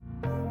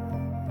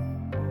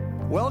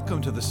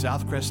Welcome to the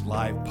Southcrest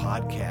Live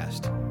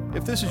podcast.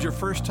 If this is your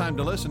first time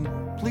to listen,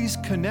 please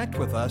connect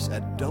with us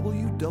at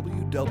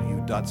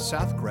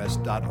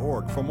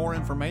www.southcrest.org for more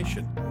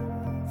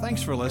information.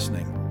 Thanks for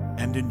listening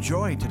and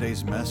enjoy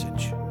today's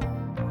message.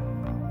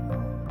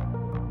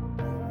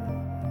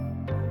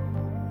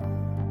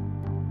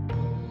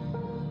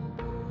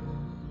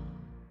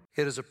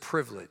 It is a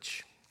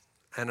privilege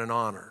and an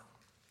honor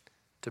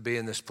to be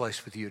in this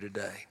place with you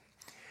today.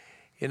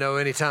 You know,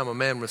 anytime a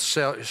man would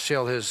share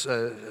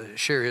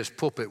his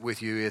pulpit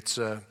with you, it's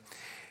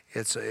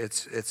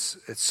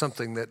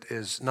something that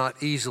is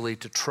not easily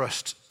to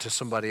trust to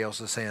somebody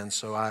else's hands.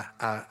 So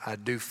I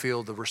do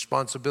feel the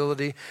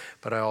responsibility,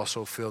 but I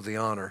also feel the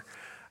honor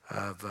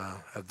of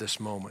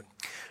this moment.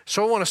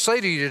 So I want to say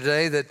to you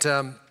today that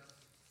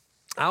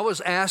I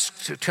was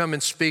asked to come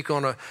and speak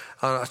on a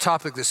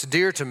topic that's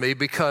dear to me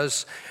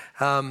because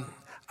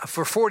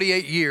for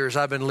 48 years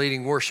I've been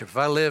leading worship. If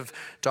I live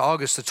to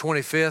August the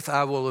 25th,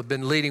 I will have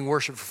been leading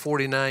worship for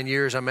 49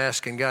 years. I'm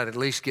asking God at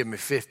least give me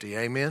 50,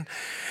 amen?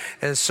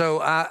 And so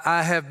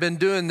I have been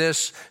doing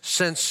this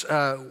since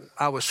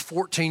I was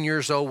 14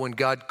 years old when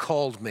God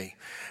called me.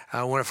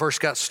 When I first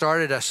got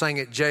started, I sang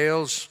at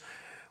jails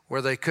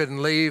where they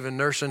couldn't leave and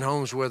nursing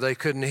homes where they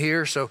couldn't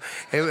hear. So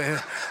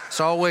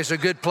it's always a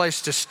good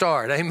place to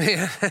start.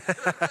 Amen.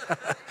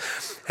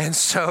 And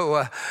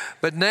so,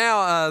 but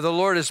now the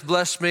Lord has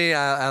blessed me.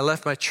 I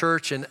left my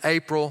church in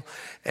April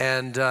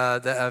and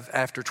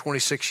after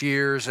 26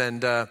 years.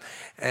 And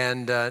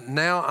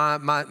now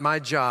my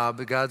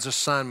job, God's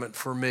assignment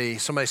for me,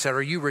 somebody said,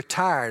 "Are you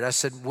retired?" I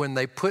said, "When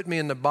they put me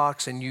in the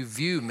box and you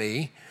view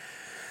me,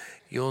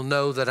 you'll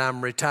know that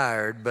I'm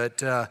retired,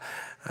 but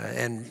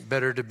and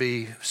better to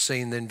be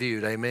seen than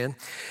viewed," amen.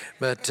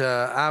 But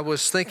I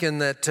was thinking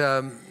that,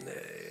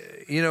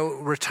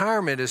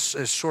 retirement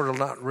is sort of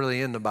not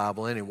really in the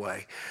Bible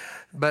anyway.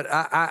 But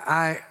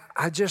I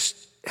just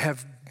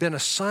have been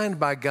assigned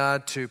by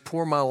God to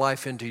pour my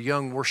life into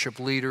young worship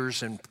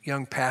leaders and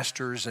young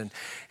pastors and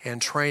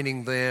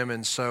training them.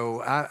 And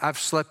so I've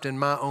slept in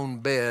my own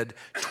bed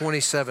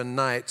 27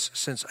 nights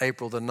since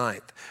April the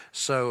 9th.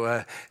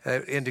 So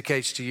it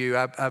indicates to you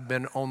I've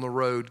been on the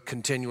road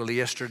continually.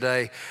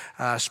 Yesterday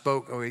I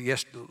spoke,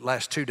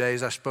 last 2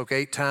 days I spoke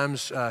 8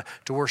 times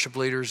to worship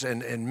leaders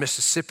in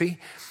Mississippi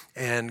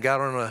and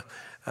got in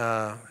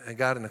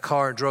the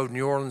car and drove to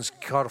New Orleans,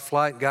 caught a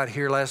flight, got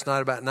here last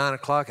night about 9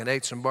 o'clock and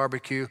ate some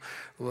barbecue.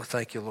 Well,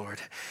 thank you, Lord.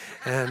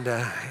 And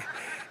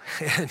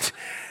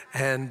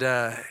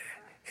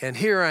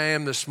here I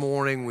am this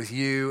morning with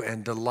you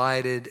and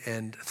delighted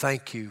and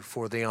thank you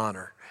for the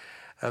honor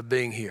of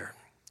being here.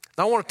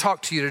 Now, I want to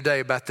talk to you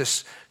today about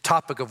this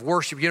topic of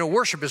worship. You know,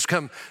 worship has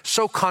become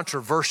so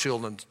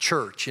controversial in the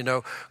church. You know,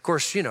 of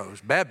course,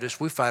 as Baptists,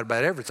 we fight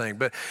about everything.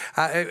 But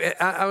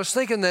I was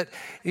thinking that,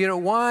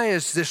 why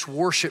is this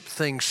worship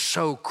thing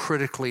so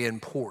critically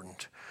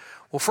important?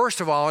 Well,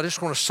 first of all, I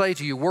just want to say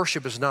to you,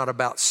 worship is not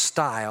about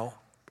style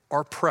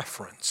or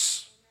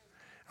preference.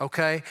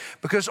 Okay?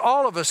 Because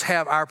all of us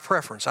have our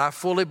preference. I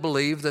fully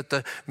believe that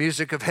the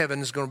music of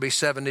heaven is going to be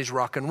 70s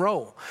rock and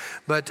roll.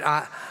 But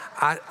I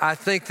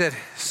think that,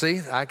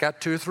 see, I got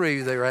 2 or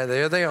 3 right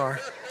there. They are.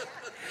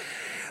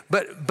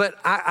 But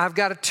I've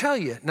got to tell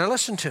you, now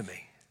listen to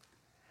me.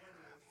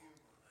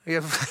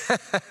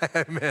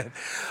 Amen.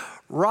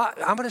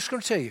 I'm just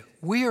going to tell you,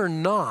 we are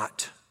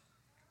not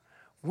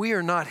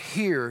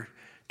here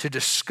to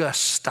discuss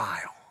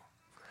style.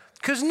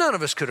 Because none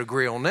of us could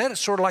agree on that.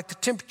 It's sort of like the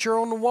temperature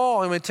on the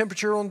wall.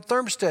 Temperature on the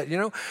thermostat.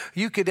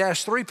 You could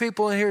ask 3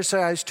 people in here and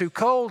say it's too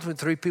cold, and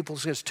 3 people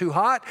say it's too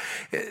hot.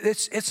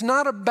 It's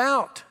not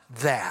about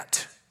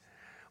that.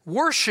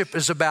 Worship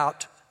is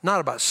not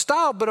about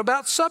style, but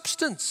about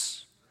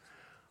substance.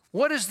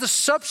 What is the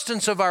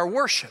substance of our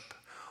worship?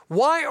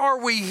 Why are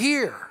we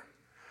here?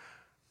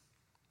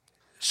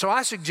 So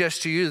I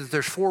suggest to you that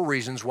there's 4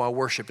 reasons why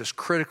worship is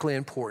critically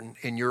important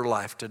in your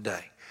life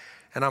today.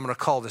 And I'm going to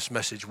call this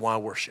message, Why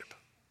Worship?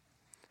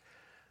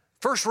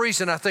 First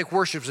reason I think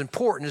worship is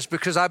important is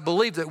because I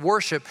believe that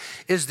worship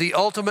is the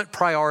ultimate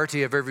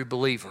priority of every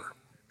believer.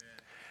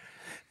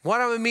 What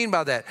do I mean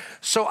by that?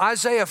 So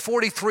Isaiah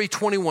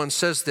 43:21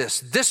 says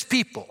this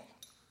people,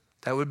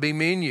 that would be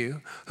me and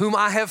you, whom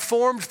I have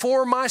formed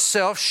for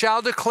myself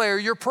shall declare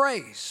your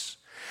praise.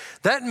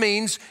 That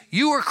means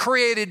you were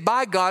created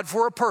by God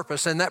for a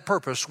purpose, and that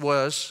purpose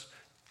was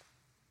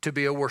to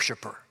be a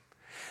worshiper.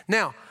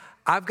 Now,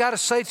 I've got to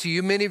say to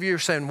you, many of you are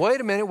saying,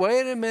 wait a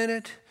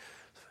minute.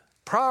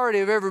 Priority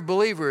of every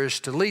believer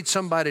is to lead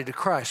somebody to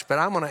Christ. But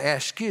I'm going to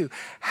ask you,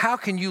 how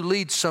can you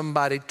lead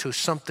somebody to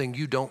something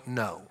you don't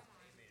know?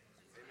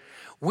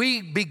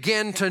 We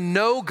begin to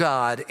know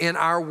God in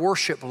our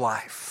worship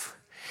life.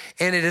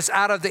 And it is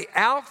out of the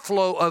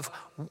outflow of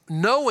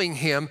knowing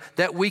Him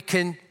that we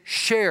can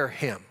share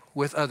Him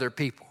with other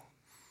people.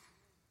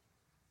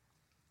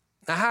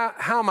 Now,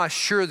 how am I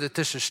sure that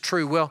this is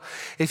true? Well,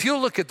 if you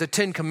look at the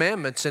 10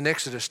 Commandments in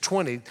Exodus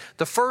 20,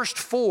 the first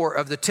 4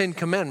 of the 10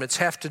 Commandments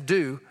have to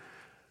do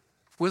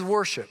with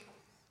worship.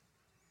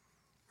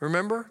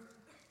 Remember?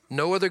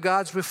 No other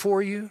gods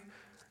before you,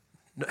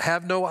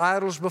 Have no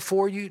idols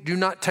before you. Do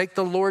not take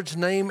the Lord's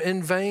name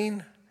in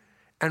vain.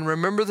 And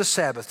remember the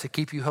Sabbath to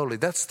keep you holy.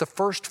 That's the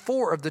first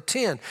 4 of the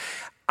 10.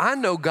 I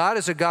know God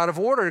is a God of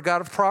order, a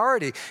God of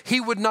priority.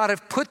 He would not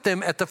have put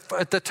them at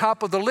the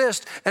top of the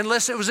list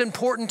unless it was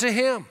important to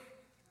him.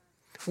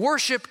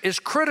 Worship is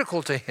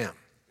critical to him.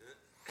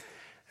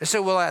 They said,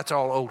 well, that's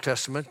all Old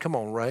Testament. Come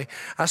on, Ray.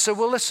 I said,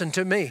 well, listen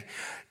to me.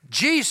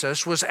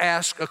 Jesus was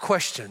asked a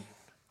question.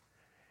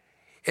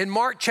 In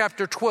Mark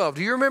chapter 12,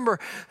 do you remember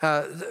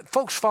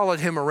folks followed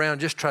him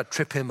around just to try to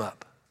trip him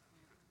up?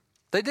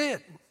 They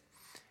did.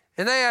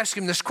 And they asked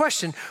him this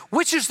question,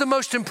 which is the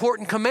most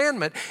important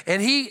commandment?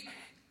 And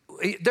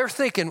they're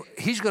thinking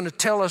he's going to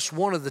tell us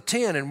one of the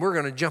 10 and we're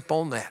going to jump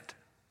on that.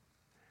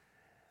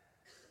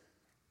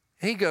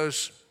 He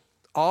goes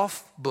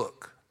off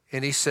book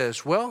and he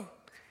says, well,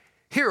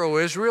 hear, O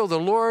Israel, the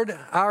Lord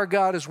our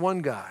God is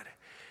one God.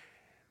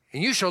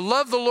 And you shall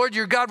love the Lord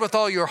your God with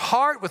all your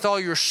heart, with all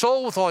your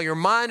soul, with all your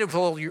mind, and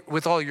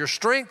with all your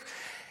strength.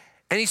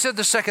 And he said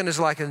the second is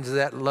likened to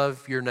that,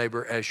 love your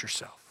neighbor as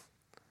yourself.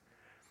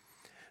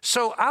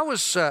 So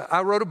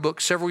I wrote a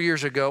book several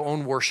years ago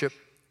on worship.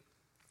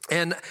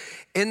 And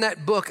in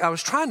that book, I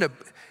was trying to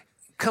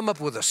come up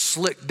with a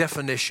slick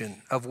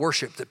definition of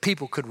worship that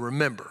people could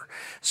remember.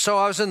 So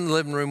I was in the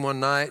living room one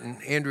night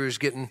and Andrea was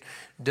getting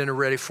dinner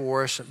ready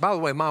for us. And by the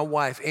way, my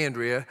wife,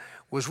 Andrea,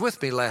 was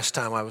with me last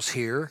time I was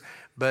here.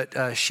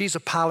 But she's a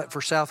pilot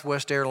for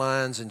Southwest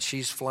Airlines, and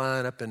she's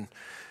flying up, and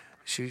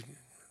she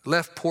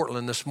left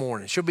Portland this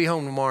morning. She'll be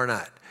home tomorrow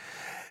night.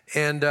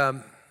 And,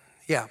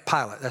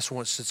 pilot, that's the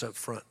one that sits up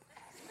front.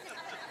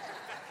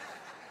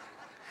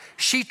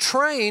 She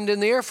trained in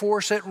the Air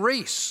Force at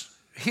Reese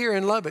here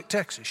in Lubbock,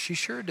 Texas. She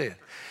sure did.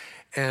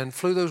 And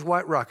flew those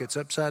white rockets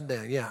upside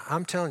down. Yeah,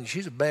 I'm telling you,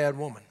 she's a bad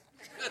woman.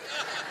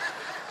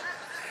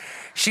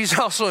 She's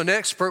also an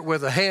expert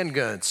with a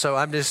handgun, so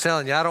I'm just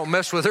telling you, I don't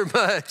mess with her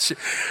much.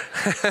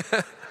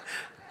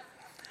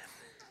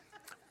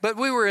 But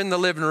we were in the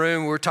living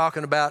room, we were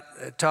talking about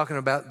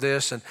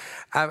this, and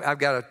I've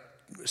got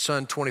a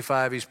son,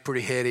 25, he's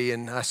pretty heady,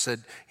 and I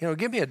said,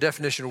 give me a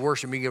definition of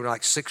worship. He gave me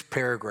like 6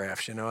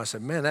 paragraphs, I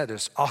said, man, that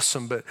is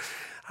awesome, but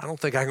I don't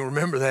think I can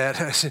remember that.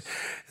 I said,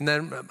 and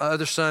then my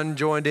other son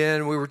joined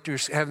in, and we were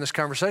just having this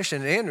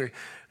conversation, and Andrew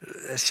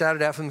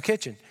shouted out from the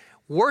kitchen,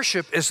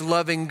 worship is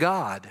loving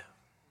God.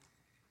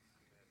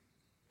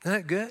 Isn't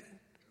that good?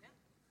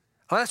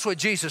 Well, that's what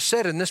Jesus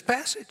said in this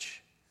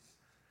passage.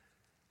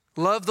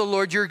 Love the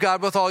Lord your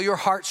God with all your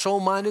heart, soul,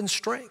 mind, and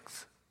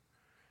strength.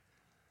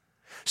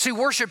 See,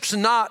 worship's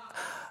not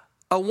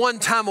a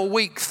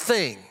one-time-a-week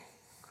thing.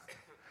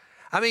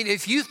 I mean,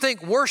 if you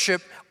think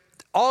worship,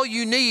 all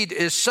you need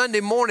is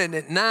Sunday morning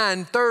at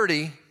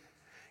 9:30,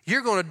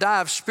 you're going to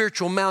die of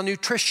spiritual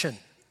malnutrition.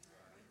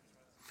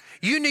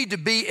 You need to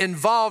be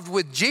involved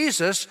with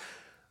Jesus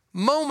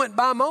moment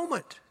by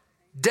moment,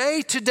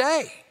 day to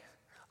day,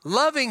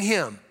 loving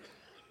him.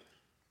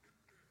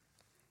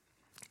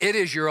 It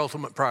is your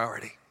ultimate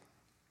priority.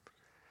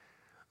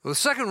 Well, the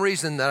second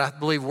reason that I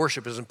believe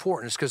worship is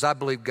important is because I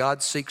believe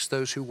God seeks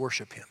those who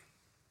worship him.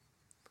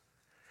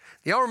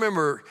 Y'all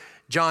remember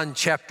John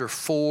chapter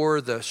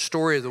 4, the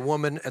story of the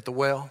woman at the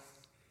well?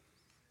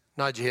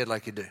 Nod your head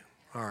like you do.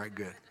 All right,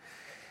 good.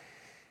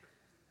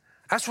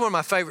 That's one of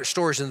my favorite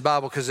stories in the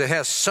Bible because it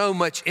has so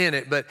much in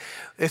it. But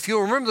if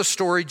you'll remember the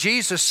story,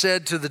 Jesus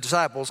said to the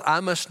disciples, I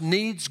must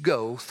needs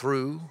go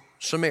through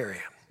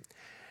Samaria.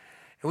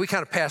 And we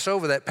kind of pass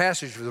over that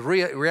passage. The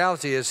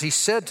reality is he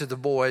said to the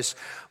boys,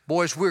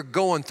 we're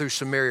going through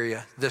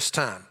Samaria this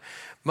time.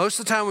 Most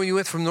of the time when you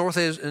went from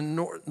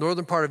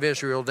northern part of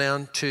Israel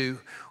down to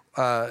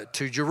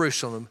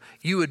Jerusalem,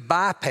 you would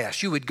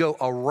bypass, you would go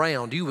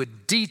around, you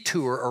would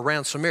detour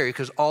around Samaria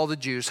because all the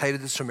Jews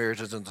hated the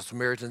Samaritans and the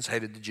Samaritans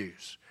hated the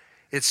Jews.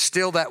 It's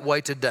still that way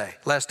today.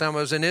 Last time I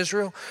was in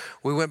Israel,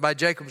 we went by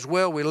Jacob's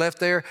well, we left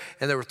there,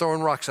 and they were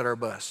throwing rocks at our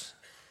bus.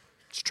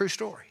 It's a true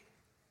story.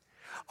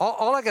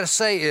 All I got to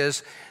say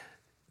is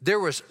there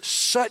was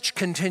such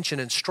contention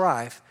and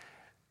strife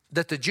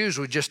that the Jews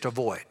would just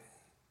avoid.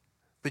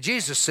 But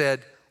Jesus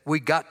said,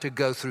 we got to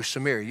go through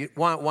Samaria.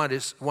 Why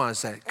is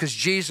that? Because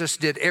Jesus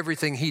did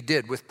everything he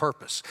did with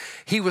purpose.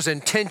 He was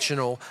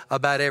intentional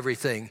about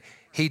everything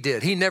he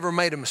did. He never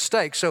made a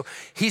mistake. So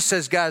he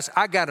says, guys,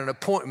 I got an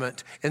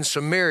appointment in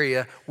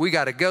Samaria. We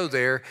got to go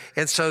there.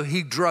 And so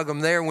he drug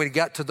them there. And when he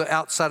got to the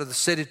outside of the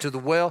city to the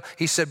well,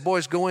 he said,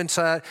 boys, go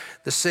inside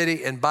the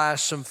city and buy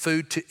us some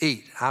food to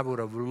eat. I would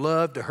have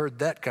loved to heard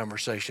that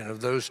conversation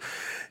of those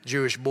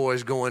Jewish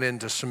boys going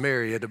into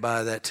Samaria to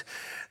buy that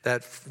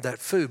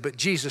food. But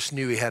Jesus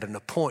knew he had an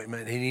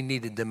appointment and he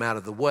needed them out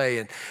of the way.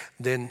 And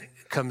then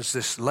comes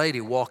this lady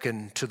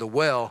walking to the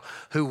well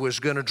who was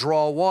going to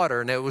draw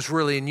water. And it was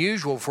really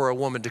unusual for a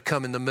woman to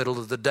come in the middle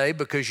of the day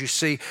because you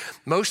see,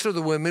 most of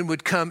the women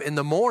would come in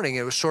the morning.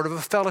 It was sort of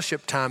a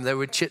fellowship time. They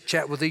would chit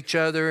chat with each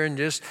other and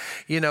just,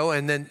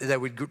 and then they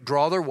would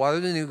draw their water.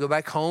 Then they would go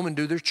back home and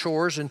do their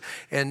chores and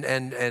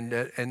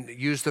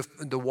use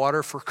the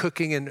water for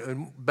cooking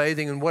and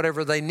bathing and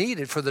whatever they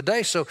needed for the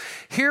day. So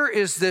here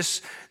is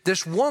this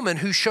this woman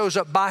who shows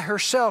up by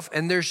herself,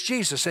 and there's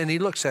Jesus, and he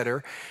looks at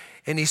her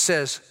and he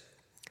says,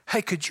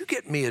 hey, could you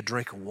get me a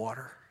drink of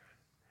water?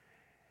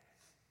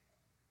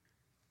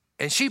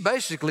 And she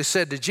basically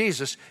said to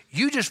Jesus,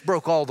 you just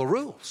broke all the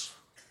rules.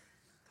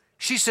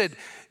 She said,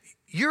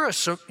 you're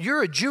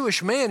a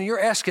Jewish man and you're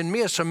asking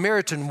me, a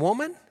Samaritan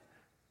woman,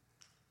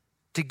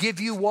 to give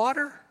you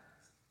water?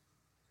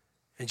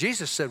 And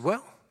Jesus said,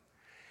 well,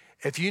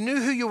 if you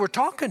knew who you were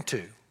talking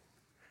to,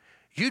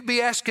 you'd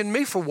be asking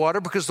me for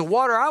water, because the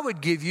water I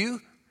would give you,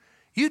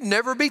 you'd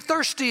never be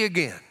thirsty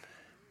again.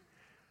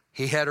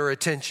 He had her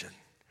attention.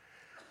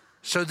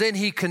 So then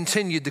he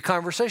continued the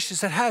conversation. He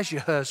said, how's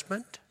your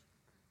husband?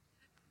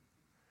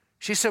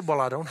 She said, well,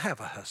 I don't have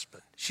a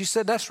husband. Jesus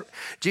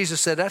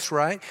said, that's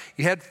right.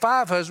 You had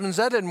 5 husbands.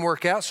 That didn't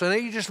work out. So now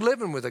you're just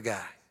living with a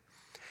guy.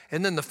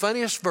 And then the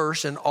funniest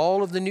verse in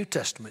all of the New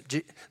Testament,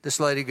 this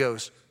lady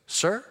goes,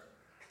 sir,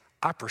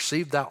 I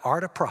perceive thou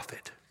art a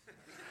prophet.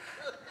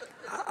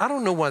 I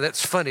don't know why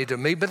that's funny to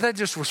me, but that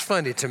just was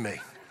funny to me.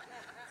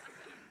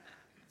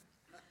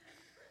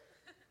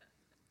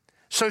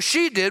 So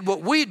she did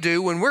what we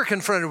do when we're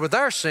confronted with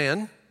our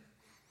sin.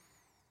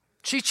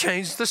 She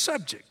changed the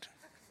subject.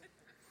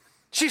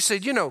 She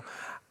said, you know,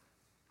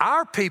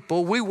 our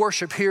people, we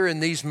worship here in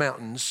these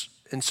mountains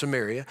in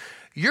Samaria.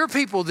 Your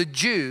people, the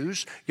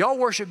Jews, y'all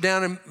worship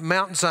down in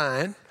Mount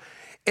Zion.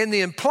 And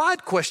the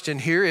implied question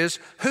here is,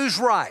 who's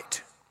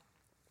right?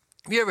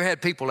 Have you ever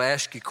had people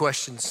ask you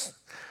questions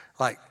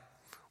like,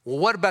 well,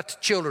 what about the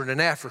children in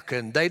Africa,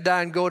 and they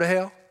die and go to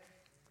hell?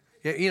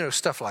 You know,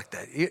 stuff like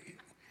that.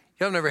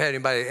 Y'all never had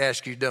anybody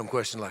ask you a dumb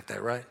question like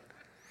that, right?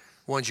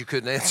 Ones you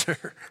couldn't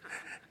answer.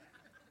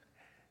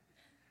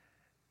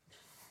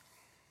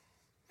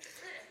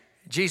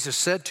 Jesus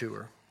said to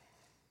her,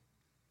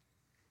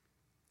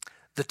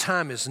 the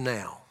time is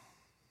now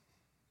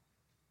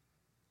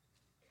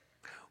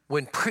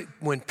when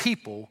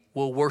people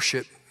will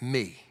worship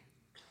me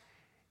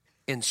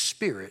in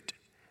spirit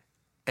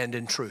and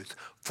in truth.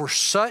 For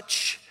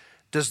such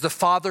does the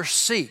Father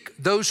seek,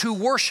 those who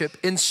worship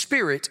in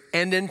spirit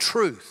and in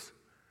truth.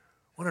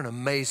 What an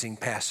amazing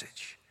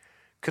passage.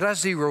 Could I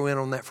zero in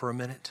on that for a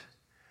minute?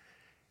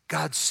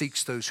 God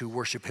seeks those who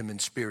worship him in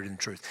spirit and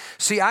truth.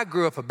 See, I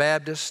grew up a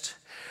Baptist.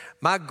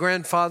 My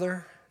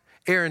grandfather,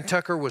 Aaron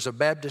Tucker, was a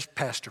Baptist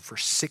pastor for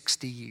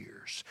 60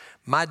 years.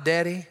 My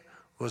daddy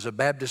was a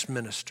Baptist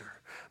minister.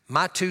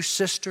 My 2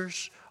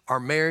 sisters are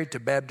married to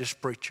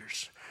Baptist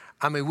preachers.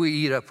 I mean, we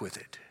eat up with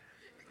it.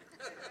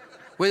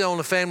 We're the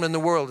only family in the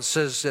world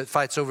that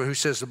fights over who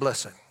says the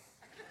blessing.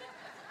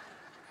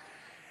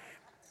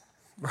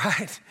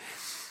 Right?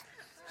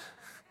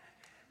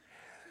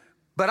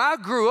 But I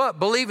grew up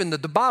believing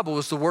that the Bible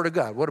was the Word of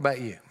God. What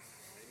about you?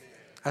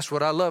 That's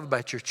what I love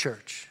about your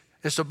church.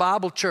 It's a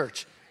Bible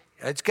church.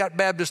 It's got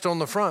Baptist on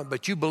the front,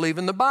 but you believe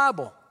in the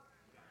Bible.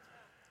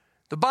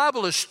 The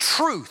Bible is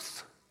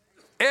truth.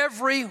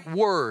 Every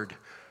word,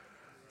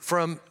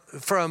 from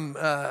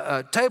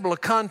a table of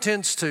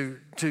contents to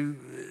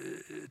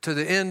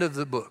the end of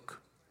the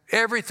book.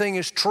 Everything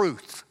is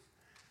truth.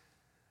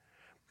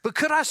 But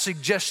could I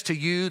suggest to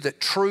you that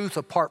truth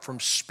apart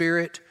from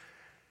spirit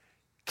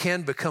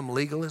can become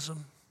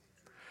legalism?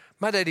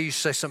 My daddy used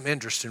to say something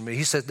interesting to me.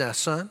 He said, now,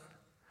 son,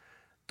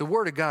 the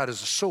Word of God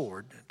is a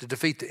sword to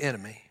defeat the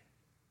enemy,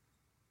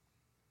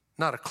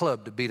 not a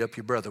club to beat up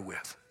your brother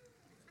with.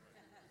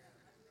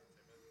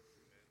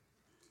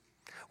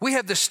 We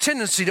have this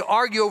tendency to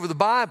argue over the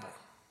Bible.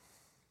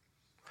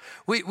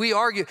 We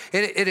argue,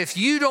 and if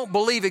you don't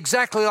believe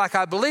exactly like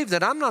I believe,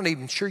 then I'm not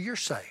even sure you're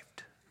saved.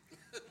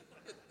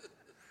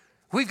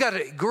 We've got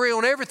to agree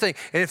on everything.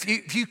 And if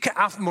you can't,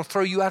 I'm going to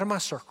throw you out of my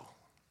circle.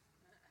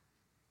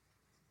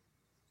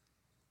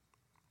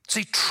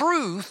 See,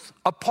 truth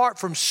apart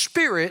from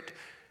spirit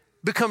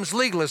becomes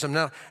legalism.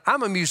 Now,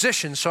 I'm a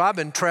musician, so I've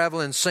been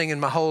traveling,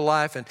 singing my whole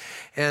life,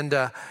 and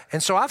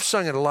so I've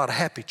sung at a lot of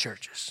happy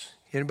churches.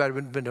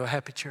 Anybody been to a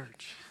happy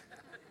church?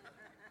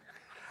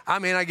 I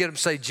mean, I get them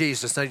to say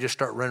Jesus, and they just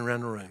start running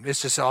around the room.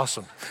 It's just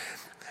awesome.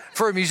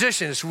 For a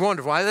musician, it's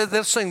wonderful.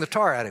 They'll sing the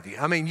tar out of you.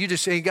 I mean, you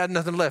just ain't got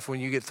nothing left when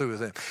you get through with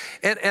them.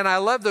 And I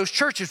love those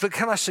churches, but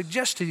can I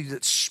suggest to you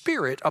that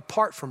spirit,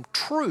 apart from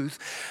truth,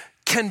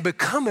 can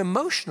become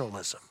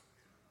emotionalism?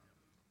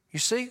 You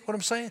see what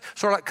I'm saying?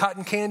 Sort of like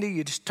cotton candy.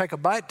 You just take a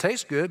bite,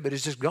 tastes good, but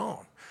it's just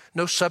gone.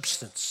 No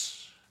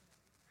substance.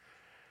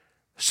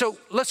 So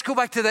let's go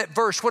back to that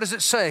verse. What does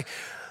it say?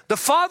 The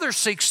Father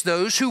seeks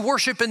those who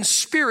worship in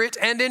spirit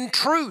and in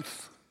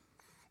truth.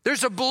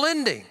 There's a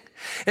blending.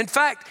 In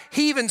fact,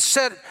 he even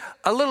said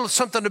a little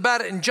something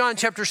about it in John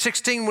chapter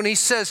 16 when he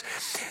says,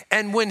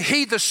 and when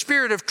he, the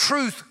Spirit of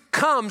truth,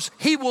 comes,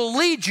 he will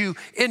lead you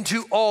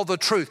into all the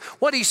truth.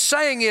 What he's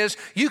saying is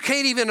you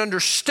can't even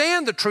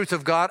understand the truth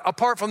of God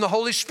apart from the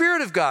Holy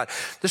Spirit of God.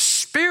 The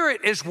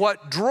Spirit is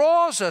what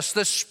draws us.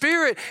 The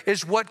Spirit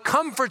is what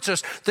comforts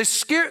us. The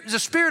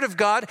Spirit of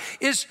God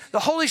is, the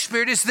Holy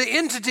Spirit is the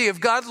entity of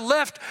God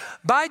left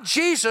by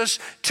Jesus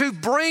to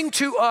bring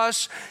to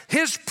us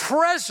his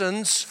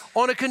presence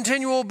on a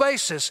continual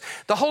basis.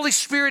 The Holy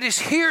Spirit is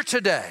here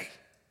today.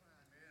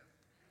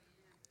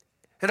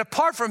 And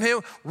apart from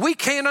him, we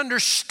can't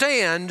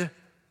understand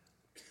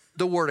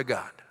the Word of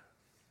God.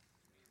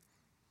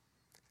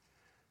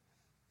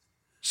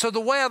 So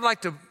the way I'd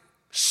like to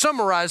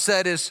summarize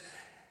that is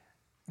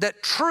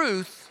that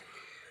truth,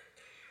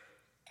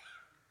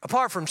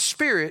 apart from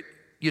spirit,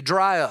 you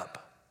dry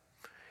up.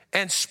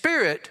 And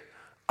spirit,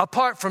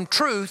 apart from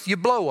truth, you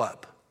blow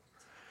up.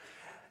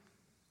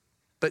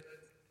 But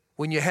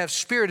when you have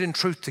spirit and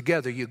truth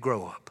together, you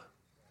grow up.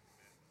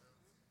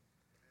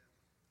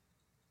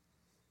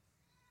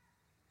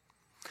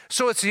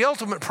 So it's the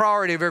ultimate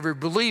priority of every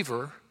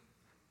believer.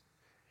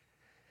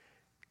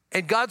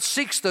 And God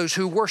seeks those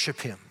who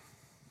worship him.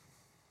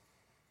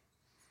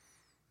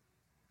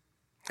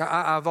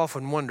 I've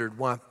often wondered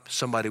why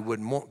somebody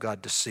wouldn't want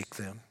God to seek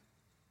them.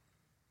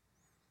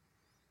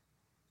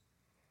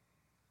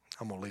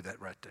 I'm going to leave that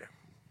right there.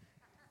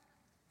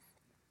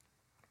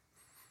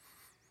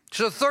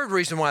 So the third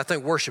reason why I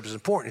think worship is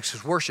important is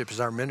because worship is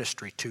our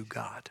ministry to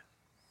God.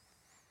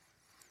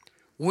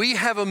 We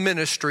have a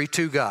ministry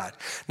to God.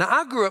 Now,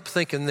 I grew up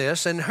thinking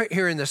this and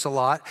hearing this a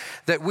lot,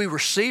 that we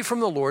receive from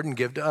the Lord and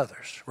give to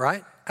others,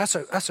 right?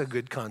 That's a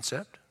good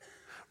concept.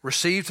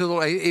 Receive to the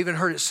Lord. I even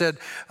heard it said,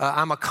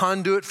 I'm a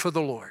conduit for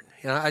the Lord.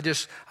 You know,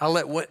 I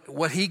let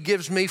what he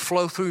gives me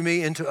flow through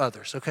me into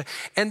others, okay?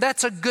 And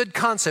that's a good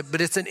concept,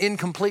 but it's an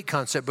incomplete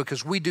concept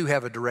because we do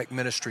have a direct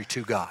ministry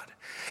to God.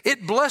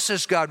 It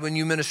blesses God when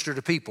you minister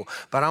to people,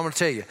 but I'm going to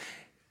tell you,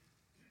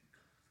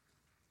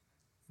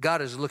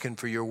 God is looking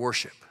for your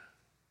worship,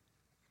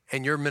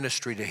 and your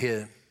ministry to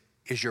him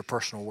is your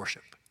personal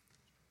worship.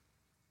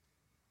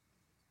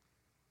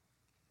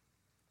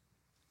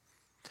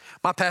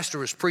 My pastor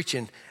was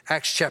preaching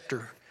Acts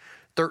chapter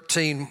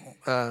 13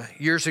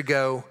 years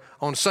ago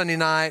on Sunday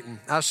night, and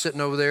I was sitting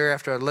over there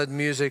after I led the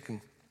music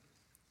and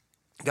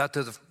got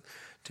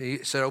he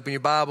said, open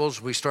your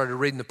Bibles. We started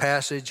reading the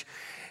passage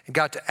and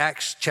got to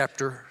Acts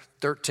chapter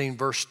 13,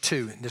 verse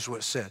 2, and this is what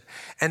it said.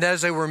 And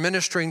as they were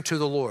ministering to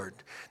the Lord.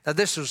 Now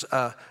this was,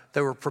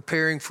 they were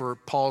preparing for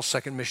Paul's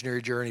second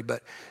missionary journey,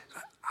 but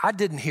I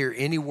didn't hear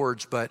any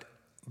words but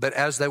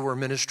as they were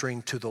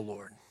ministering to the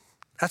Lord.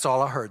 That's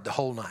all I heard the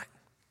whole night.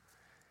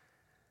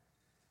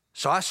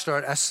 So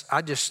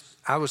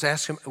I was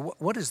asking,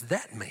 what does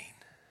that mean?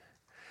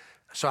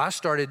 So I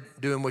started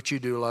doing what you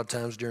do a lot of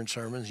times during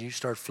sermons. You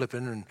start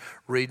flipping and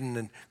reading,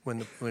 and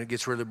when it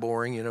gets really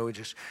boring, you know,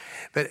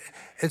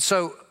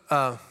 so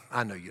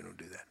I know you don't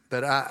do that,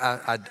 but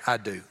I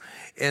do.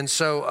 And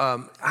so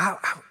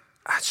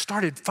I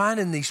started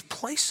finding these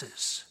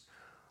places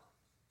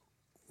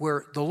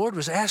where the Lord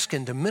was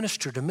asking to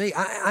minister to me.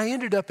 I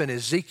ended up in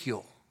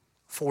Ezekiel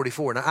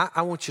 44. Now,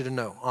 I want you to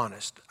know,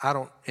 honest, I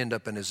don't end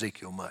up in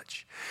Ezekiel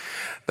much.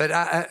 But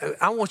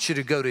I want you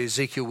to go to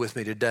Ezekiel with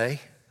me today,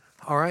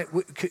 all right?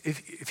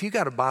 If you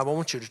got a Bible, I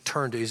want you to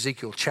turn to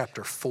Ezekiel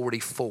chapter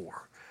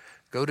 44.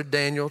 Go to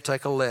Daniel,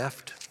 take a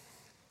left.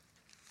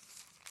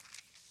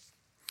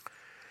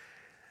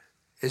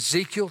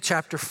 Ezekiel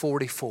chapter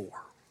 44.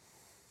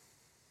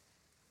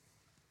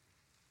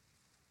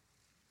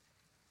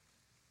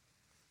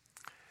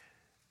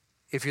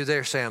 If you're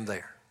there, say I'm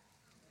there.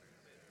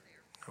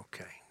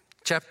 Okay.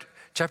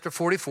 Chapter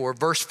 44,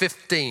 verse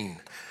 15.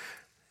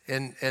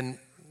 And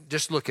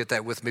just look at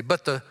that with me.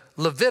 But the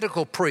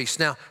Levitical priests,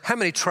 now how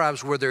many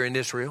tribes were there in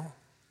Israel?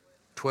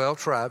 12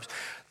 tribes.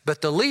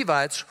 But the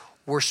Levites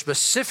were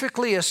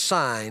specifically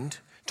assigned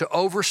to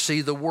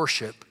oversee the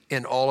worship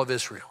in all of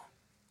Israel,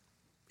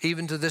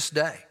 even to this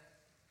day.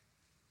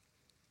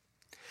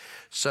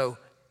 So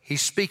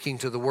he's speaking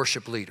to the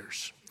worship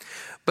leaders.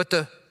 But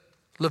the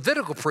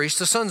Levitical priests,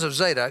 the sons of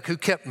Zadok, who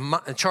kept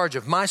in charge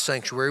of my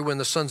sanctuary when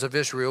the sons of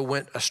Israel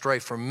went astray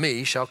from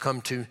me, shall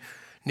come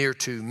near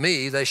to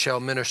me. They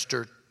shall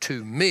minister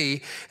to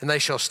me, and they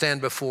shall stand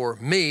before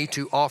me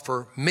to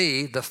offer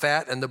me the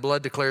fat and the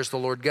blood, declares the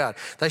Lord God.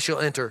 They shall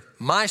enter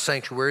my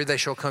sanctuary. They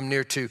shall come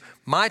near to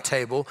my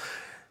table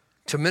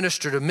to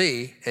minister to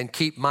me and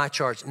keep my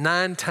charge.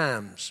 9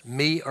 times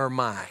me or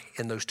my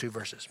in those 2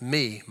 verses.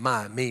 Me,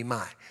 my, me,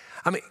 my.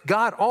 I mean,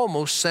 God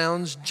almost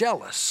sounds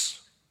jealous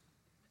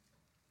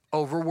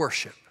over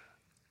worship.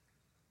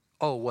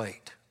 Oh,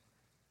 wait.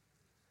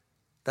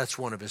 That's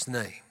one of his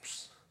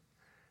names.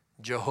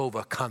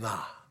 Jehovah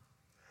Kana,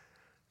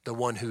 the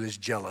one who is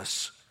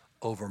jealous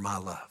over my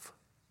love.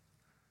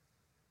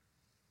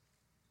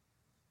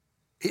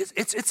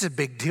 It's a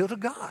big deal to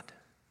God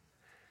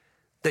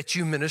that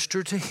you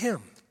minister to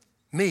him.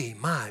 Me,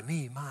 my,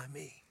 me, my,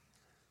 me.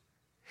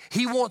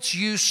 He wants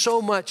you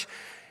so much.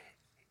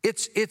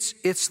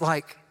 It's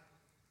like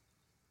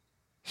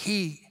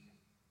he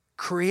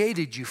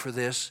created you for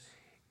this,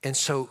 and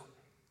so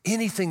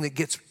anything that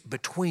gets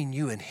between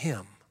you and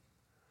him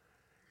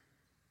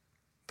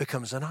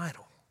becomes an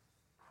idol.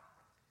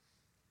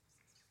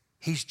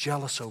 He's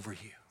jealous over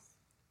you.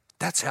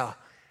 That's how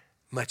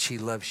much he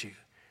loves you.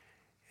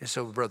 And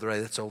so, Brother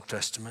Ray, that's Old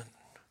Testament.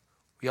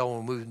 Y'all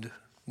want to move into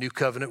New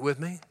Covenant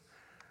with me?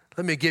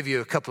 Let me give you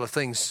a couple of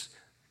things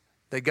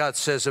that God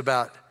says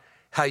about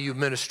how you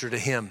minister to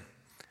him.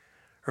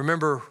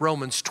 Remember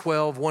Romans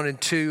 12, 1 and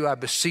 2, I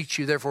beseech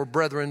you, therefore,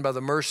 brethren, by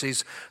the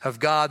mercies of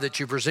God, that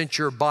you present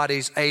your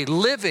bodies a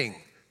living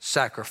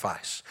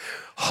sacrifice,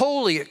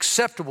 wholly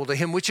acceptable to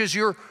him, which is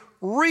your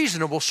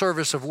reasonable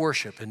service of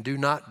worship. And do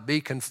not be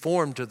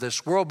conformed to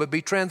this world, but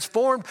be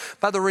transformed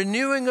by the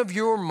renewing of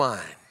your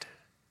mind.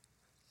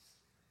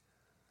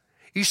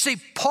 You see,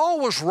 Paul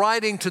was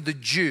writing to the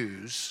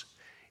Jews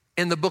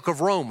in the book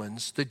of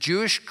Romans, the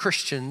Jewish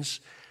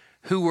Christians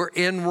who were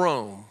in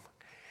Rome.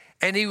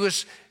 And he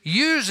was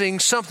using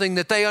something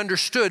that they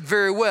understood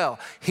very well.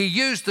 He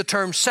used the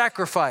term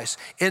sacrifice.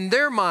 In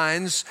their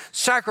minds,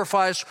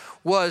 sacrifice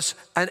was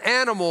an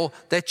animal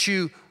that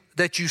you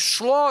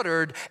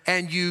slaughtered,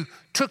 and you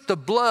took the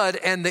blood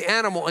and the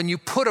animal and you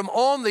put them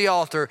on the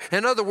altar.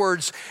 In other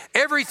words,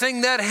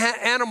 everything that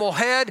animal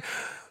had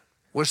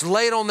was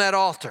laid on that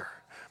altar.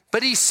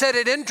 But he said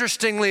it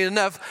interestingly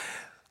enough,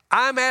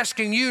 I'm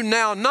asking you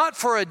now not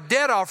for a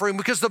debt offering,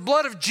 because the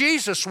blood of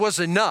Jesus was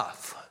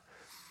enough.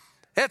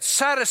 It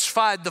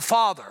satisfied the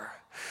Father.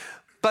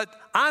 But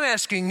I'm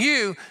asking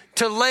you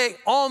to lay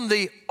on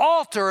the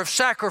altar of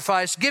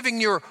sacrifice, giving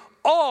your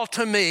all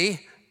to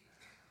me,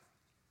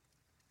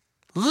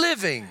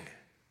 living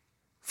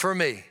for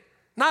me.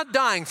 Not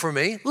dying for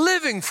me,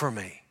 living for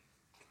me.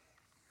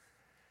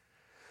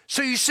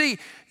 So you see,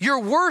 your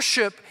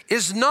worship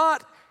is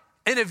not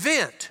an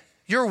event.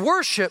 Your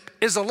worship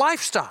is a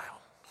lifestyle.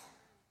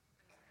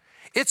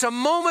 It's a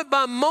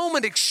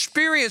moment-by-moment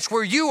experience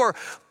where you are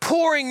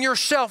pouring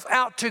yourself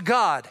out to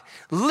God,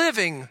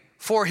 living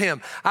for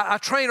him. I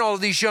train all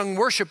of these young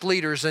worship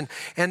leaders, and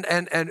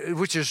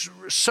which is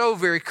so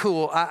very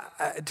cool.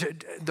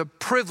 The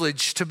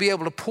privilege to be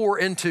able to pour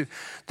into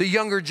the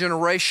younger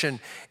generation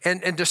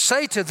and to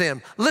say to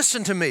them,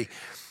 listen to me.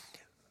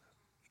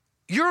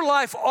 Your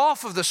life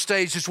off of the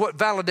stage is what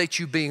validates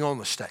you being on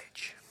the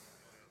stage.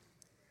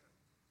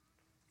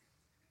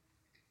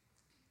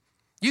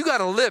 You got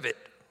to live it.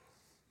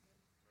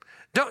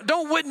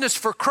 Don't witness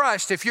for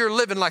Christ if you're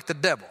living like the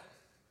devil.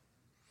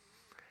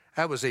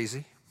 That was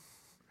easy.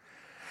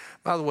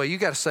 By the way, you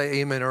got to say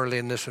amen early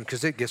in this one,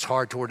 because it gets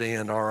hard toward the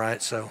end, all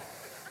right?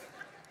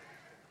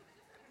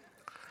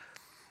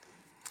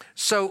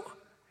 So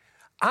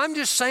I'm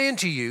just saying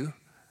to you,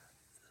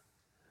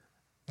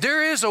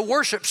 there is a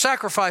worship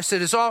sacrifice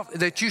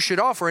that you should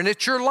offer, and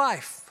it's your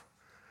life.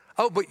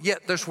 Oh, but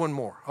yet there's one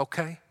more,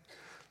 okay?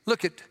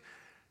 Look at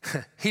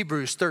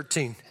Hebrews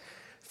 13,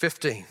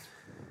 15.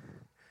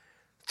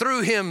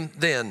 Through him,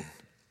 then,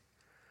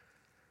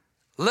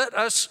 let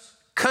us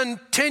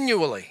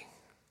continually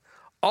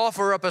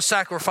offer up a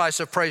sacrifice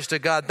of praise to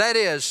God. That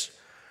is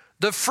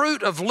the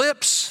fruit of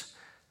lips,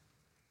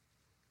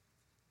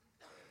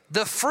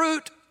 the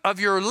fruit of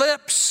your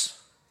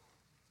lips.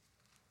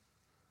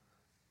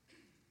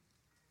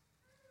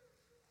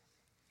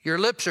 Your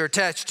lips are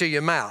attached to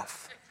your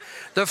mouth.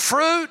 The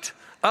fruit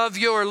of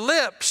your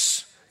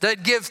lips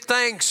that give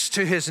thanks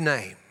to his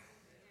name.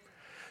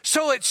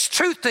 So it's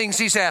two things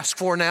he's asked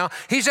for now.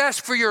 He's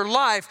asked for your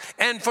life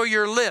and for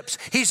your lips.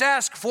 He's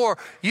asked for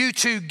you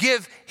to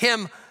give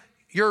him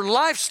your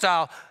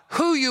lifestyle,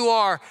 who you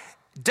are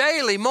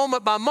daily,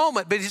 moment by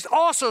moment. But he's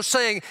also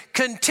saying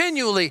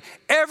continually,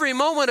 every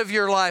moment of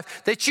your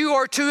life, that you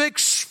are to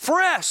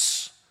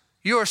express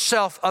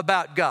yourself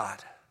about God.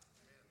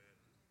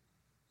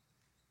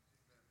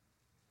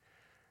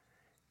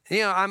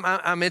 You know,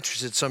 I'm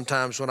interested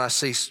sometimes when I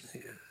see,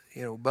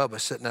 Bubba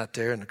sitting out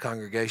there in the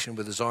congregation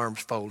with his arms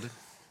folded.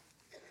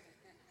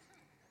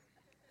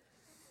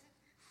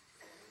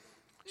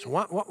 So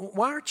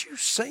why aren't you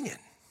singing?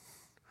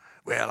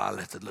 Well, I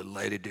let the little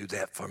lady do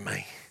that for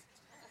me.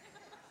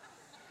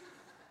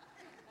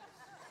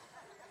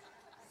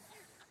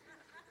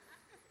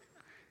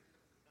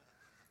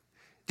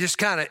 Just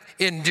kind of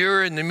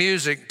enduring the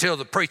music till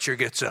the preacher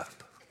gets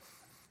up.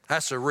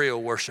 That's a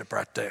real worship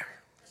right there.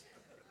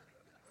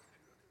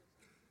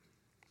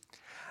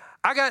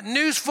 I got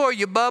news for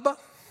you, Bubba.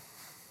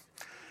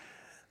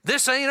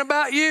 This ain't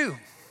about you.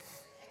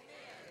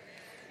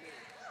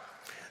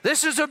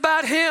 This is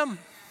about him.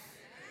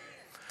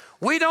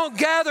 We don't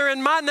gather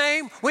in my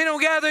name. We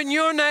don't gather in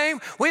your name.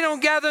 We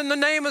don't gather in the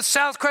name of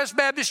Southcrest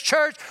Baptist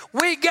Church.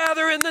 We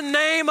gather in the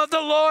name of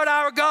the Lord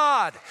our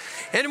God.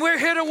 And we're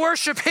here to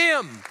worship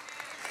him.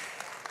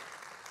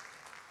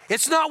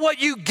 It's not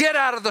what you get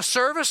out of the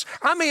service.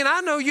 I mean,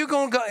 I know you're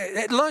going to go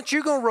at lunch,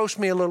 you're going to roast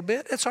me a little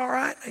bit. It's all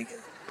right.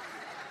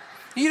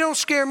 You don't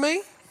scare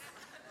me.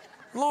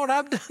 Lord,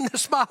 I've done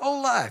this my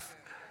whole life.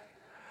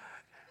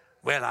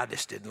 Well, I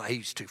just didn't like,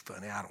 he's too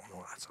funny. I don't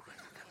know.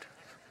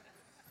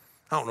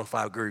 I don't know if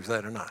I agree with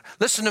that or not.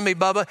 Listen to me,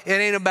 Bubba. It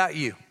ain't about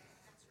you.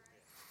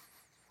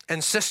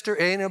 And sister,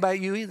 it ain't about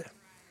you either.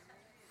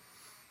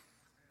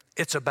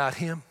 It's about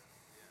him.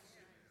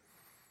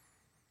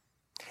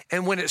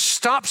 And when it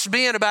stops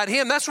being about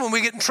him, that's when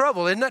we get in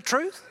trouble. Isn't that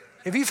true?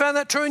 Have you found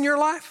that true in your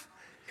life?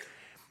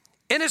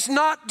 And it's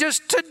not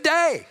just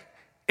today.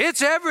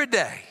 It's every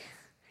day.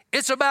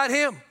 It's about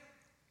him.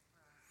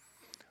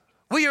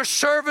 We are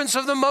servants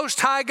of the Most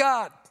High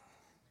God.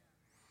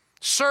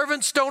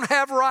 Servants don't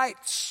have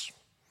rights.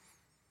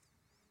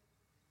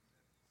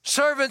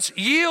 Servants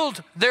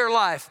yield their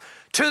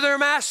life to their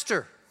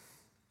master.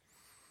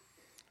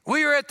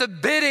 We are at the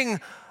bidding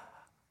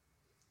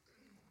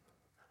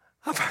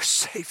of our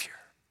Savior,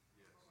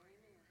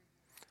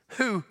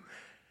 who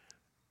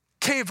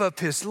gave up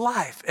his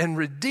life and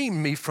redeemed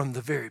me from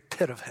the very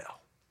pit of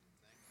hell.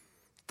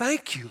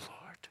 Thank you,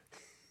 Lord.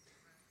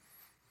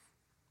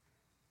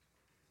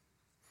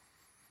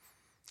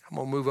 I'm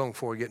going to move on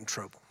before we get in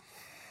trouble.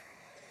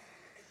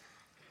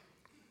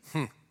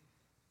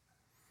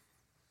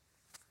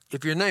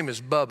 If your name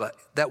is Bubba,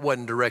 that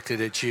wasn't directed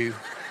at you.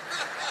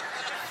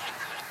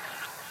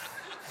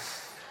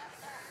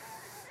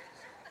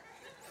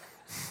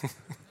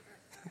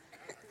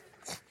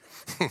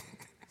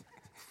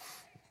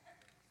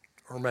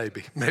 Or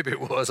maybe it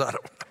was, I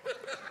don't know.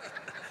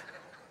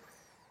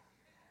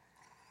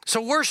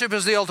 So worship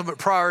is the ultimate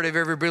priority of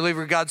every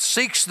believer. God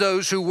seeks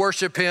those who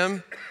worship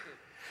him.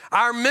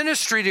 Our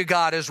ministry to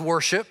God is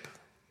worship.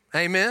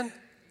 Amen?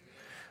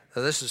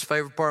 Now, this is the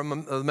favorite part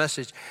of the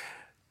message.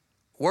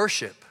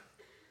 Worship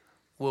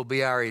will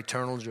be our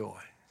eternal joy.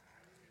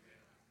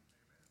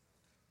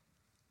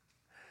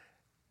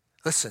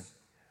 Listen,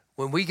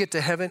 when we get to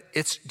heaven,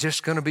 it's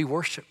just going to be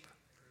worship.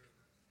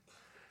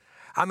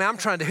 I mean, I'm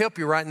trying to help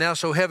you right now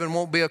so heaven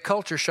won't be a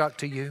culture shock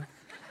to you.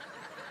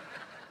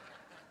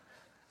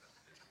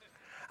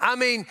 I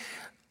mean,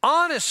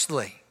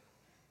 honestly.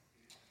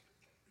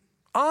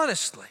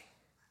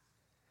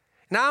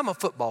 Now, I'm a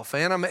football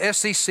fan. I'm an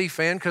SEC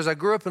fan because I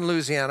grew up in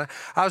Louisiana.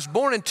 I was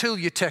born in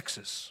Tulia,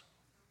 Texas.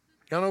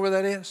 Y'all know where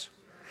that is?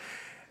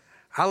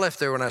 I left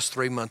there when I was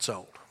 3 months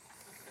old.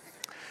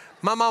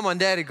 My mom and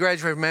daddy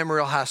graduated from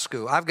Amarillo High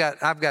School. I've got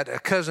a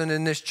cousin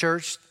in this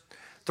church.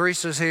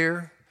 Theresa's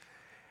here.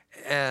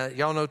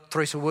 Y'all know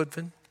Theresa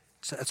Woodfin?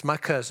 That's my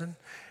cousin.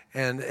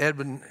 And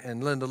Edwin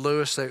and Linda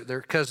Lewis,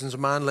 they're cousins of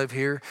mine, live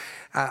here.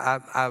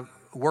 I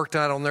worked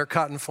out on their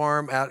cotton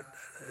farm out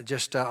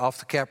just off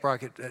the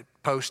Caprock at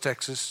Post,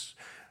 Texas,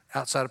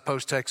 outside of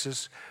Post,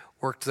 Texas.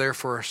 Worked there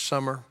for a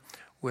summer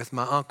with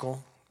my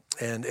uncle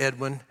and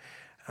Edwin,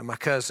 my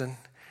cousin.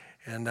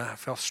 And I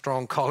felt a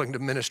strong calling to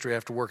ministry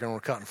after working on a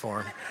cotton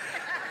farm.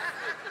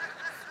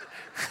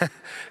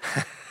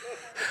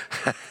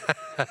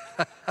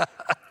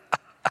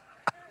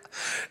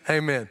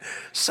 Amen.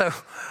 So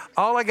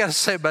all I got to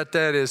say about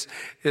that is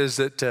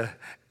that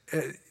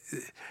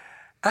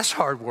that's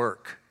hard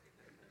work,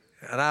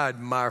 and I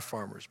admire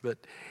farmers. But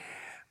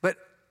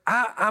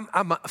I'm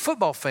a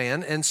football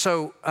fan, and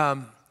so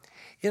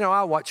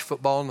I watch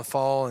football in the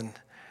fall, and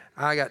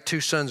I got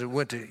two sons that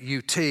went to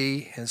UT,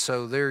 and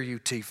so they're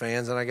UT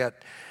fans, and I got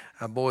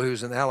a boy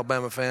who's an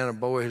Alabama fan, a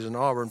boy who's an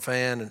Auburn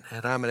fan,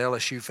 and I'm an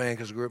LSU fan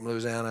because I grew up in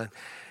Louisiana,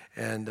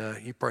 and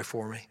you pray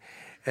for me,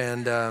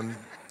 and.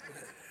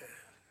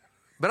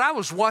 But I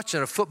was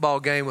watching a football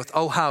game with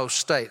Ohio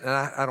State, and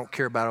I don't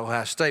care about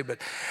Ohio State, but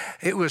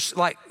it was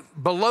like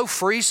below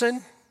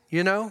freezing,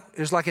 It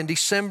was like in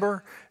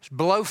December, it's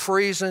below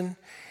freezing,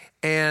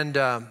 and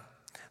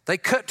they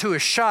cut to a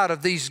shot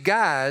of these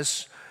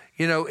guys,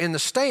 in the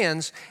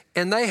stands,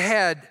 and they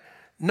had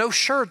no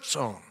shirts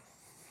on.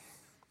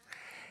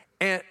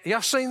 And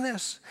y'all seen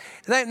this?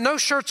 They had no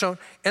shirts on,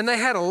 and they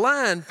had a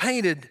line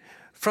painted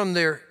from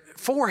their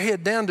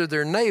forehead down to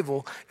their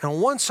navel, and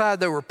on one side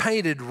they were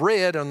painted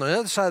red, on the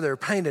other side they were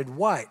painted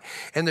white.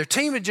 And their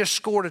team had just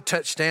scored a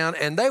touchdown,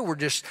 and they were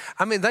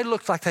they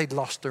looked like they'd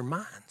lost their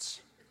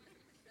minds.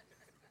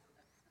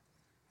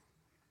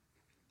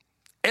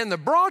 And the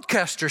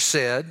broadcaster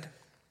said,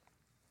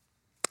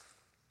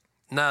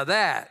 now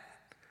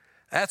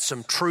that's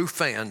some true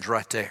fans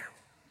right there.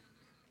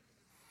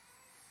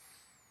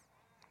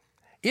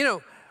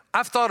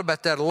 I've thought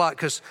about that a lot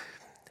because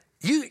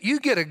you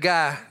get a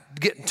guy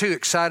getting too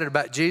excited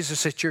about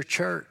Jesus at your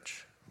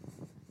church.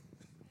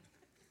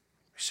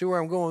 See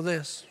where I'm going with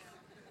this?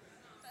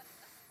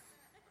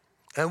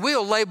 And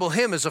we'll label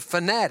him as a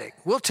fanatic.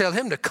 We'll tell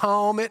him to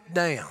calm it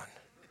down.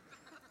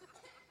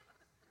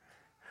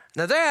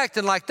 Now they're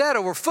acting like that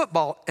over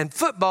football, and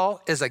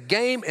football is a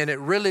game and it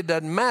really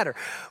doesn't matter.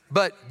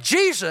 But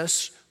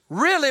Jesus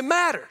really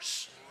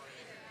matters.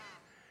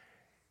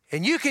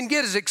 And you can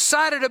get as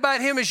excited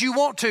about him as you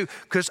want to,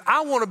 because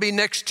I want to be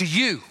next to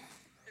you.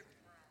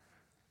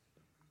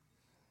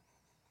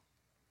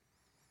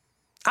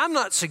 I'm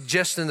not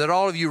suggesting that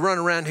all of you run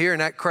around here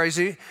and act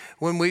crazy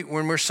when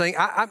we're singing.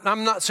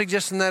 I'm not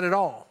suggesting that at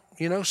all.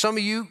 Some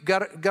of you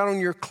got on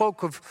your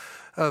cloak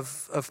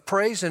of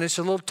praise, and it's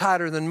a little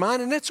tighter than mine,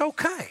 and it's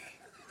okay.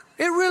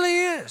 It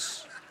really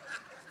is.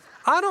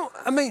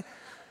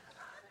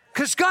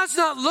 Because God's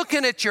not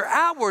looking at your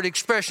outward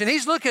expression.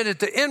 He's looking at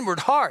the inward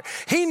heart.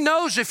 He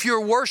knows if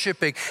you're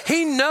worshiping.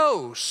 He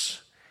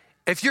knows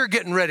if you're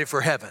getting ready for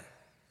heaven.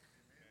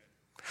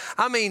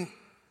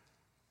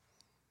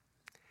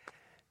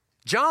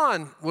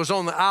 John was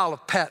on the Isle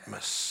of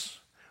Patmos,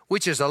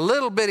 which is a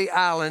little bitty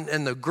island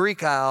in the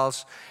Greek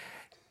Isles.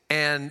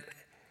 And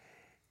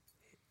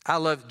I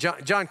love,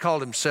 John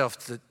called himself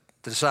the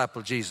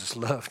disciple Jesus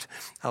loved.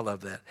 I love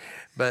that.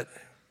 But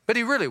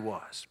he really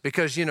was,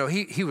 because,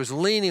 he was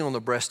leaning on the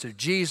breast of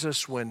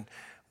Jesus when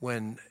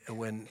when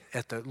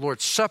at the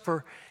Lord's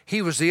Supper,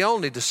 he was the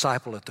only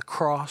disciple at the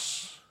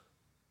cross,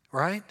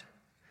 right?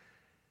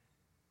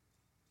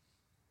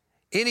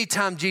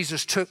 Anytime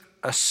Jesus took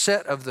a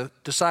set of the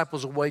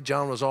disciples away,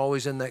 John was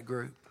always in that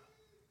group.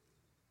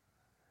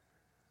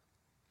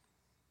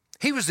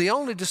 He was the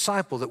only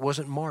disciple that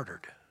wasn't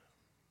martyred.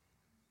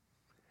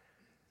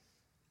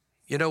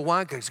 You know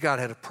why? Because God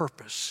had a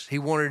purpose. He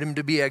wanted him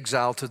to be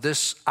exiled to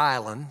this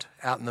island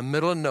out in the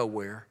middle of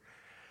nowhere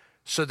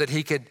so that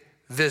he could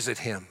visit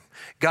him.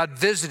 God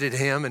visited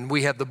him, and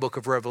we have the book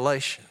of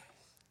Revelation.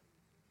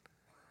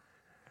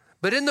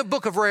 But in the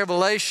book of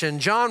Revelation,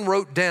 John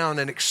wrote down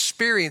an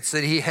experience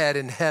that he had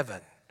in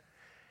heaven.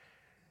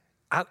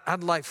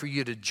 I'd like for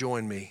you to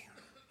join me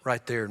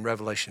right there in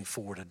Revelation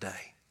 4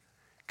 today.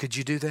 Could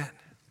you do that?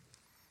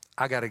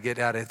 I got to get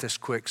out of this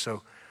quick,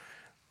 so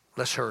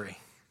let's hurry.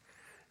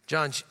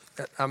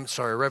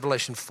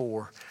 Revelation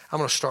 4. I'm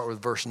going to start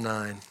with verse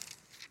 9.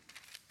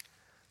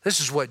 This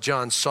is what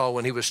John saw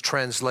when he was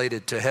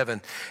translated to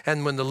heaven.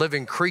 And when the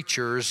living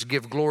creatures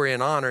give glory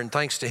and honor and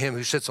thanks to him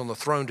who sits on the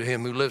throne, to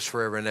him who lives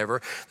forever and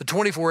ever, the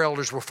 24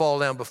 elders will fall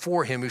down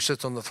before him who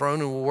sits on the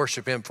throne and will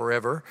worship him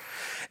forever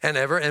and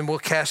ever, and will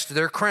cast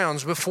their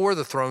crowns before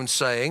the throne,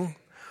 saying,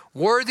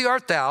 Worthy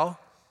art thou,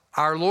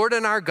 our Lord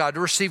and our God, to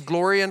receive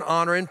glory and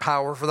honor and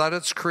power, for thou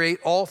didst create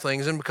all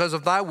things, and because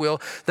of thy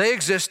will they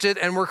existed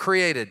and were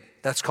created.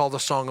 That's called the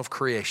Song of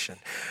Creation.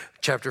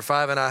 Chapter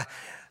 5, and I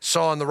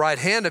saw on the right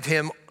hand of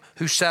him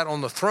who sat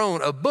on the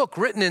throne a book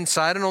written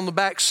inside and on the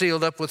back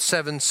sealed up with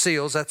 7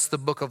 seals. That's the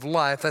book of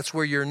life. That's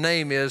where your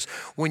name is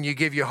when you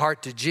give your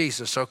heart to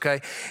Jesus,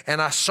 okay?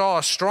 And I saw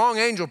a strong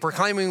angel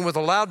proclaiming with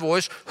a loud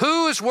voice,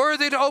 Who is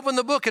worthy to open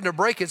the book and to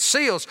break its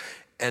seals?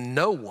 And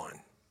no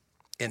one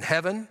in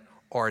heaven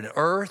or in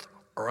earth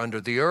or under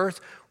the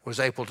earth was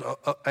able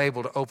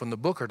to open the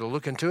book or to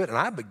look into it. And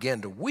I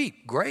began to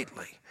weep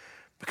greatly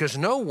because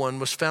no one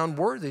was found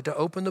worthy to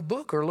open the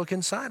book or look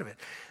inside of it.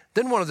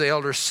 Then one of the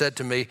elders said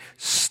to me,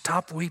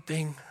 Stop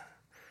weeping.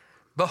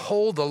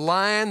 Behold, the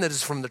Lion that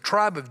is from the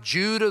tribe of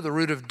Judah, the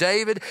root of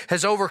David,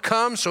 has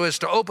overcome so as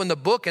to open the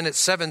book and its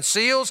 7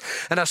 seals.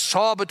 And I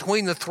saw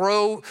between the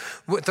throne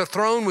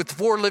with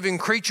 4 living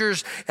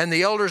creatures and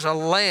the elders a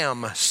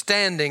lamb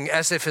standing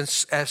as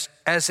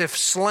if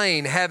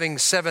slain, having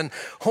 7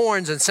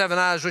 horns and 7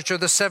 eyes, which are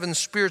the 7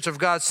 spirits of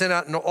God sent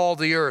out into all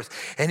the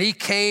earth. And he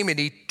came and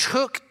he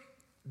took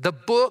the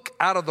book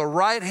out of the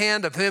right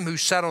hand of him who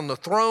sat on the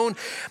throne.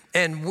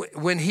 And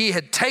when he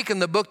had taken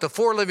the book, the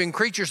 4 living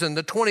creatures and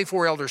the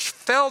 24 elders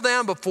fell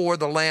down before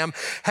the Lamb,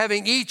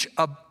 having each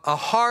a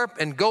harp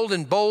and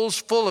golden bowls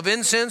full of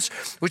incense,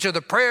 which are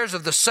the prayers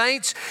of the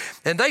saints.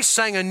 And they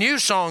sang a new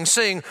song,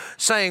 saying,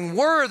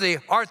 Worthy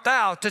art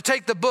thou to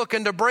take the book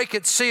and to break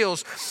its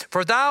seals.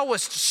 For thou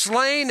wast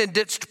slain and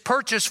didst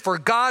purchase for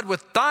God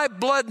with thy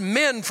blood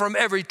men from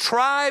every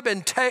tribe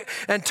and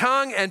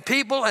tongue and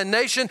people and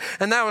nation.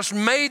 And thou hast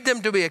made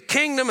them to be a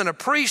kingdom and a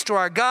priest to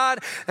our God,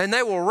 and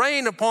they will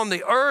reign upon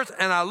the earth.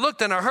 And I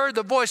looked and I heard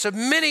the voice of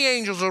many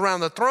angels around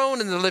the throne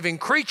and the living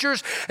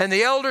creatures and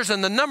the elders,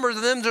 and the number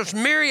of them was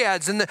myriads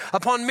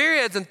upon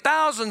myriads and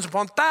thousands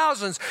upon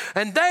thousands.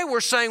 And they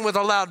were saying with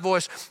a loud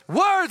voice,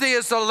 Worthy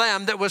is the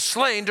Lamb that was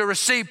slain to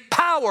receive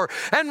power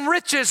and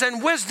riches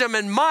and wisdom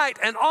and might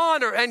and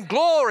honor and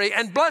glory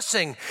and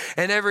blessing.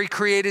 And every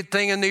created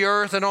thing in the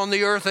earth and on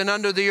the earth and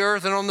under the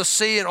earth and on the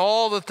sea and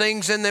all the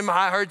things in them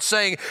I heard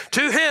saying,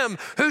 To him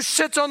who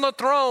sits on the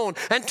throne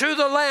and to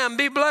the Lamb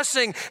be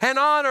blessing and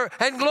honor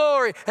and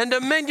glory and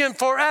dominion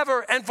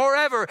forever and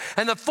forever.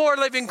 And the 4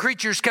 living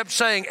creatures kept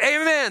saying,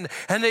 Amen.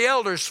 And the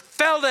elders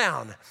fell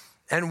down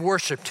and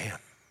worshiped him.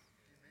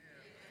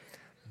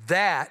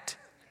 That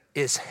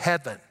is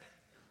heaven.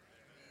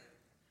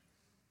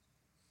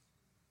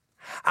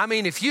 I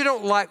mean, if you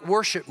don't like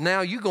worship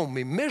now, you're going to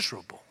be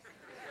miserable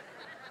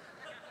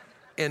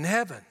in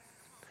heaven.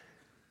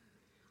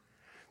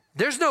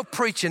 There's no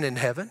preaching in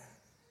heaven.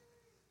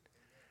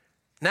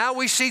 Now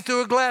we see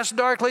through a glass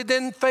darkly,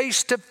 then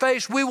face to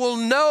face. We will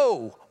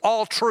know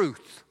all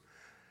truth.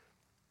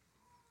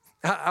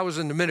 I was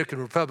in the Dominican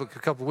Republic a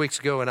couple of weeks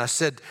ago, and I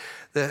said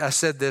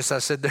this. I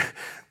said,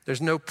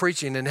 there's no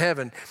preaching in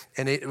heaven.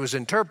 And it was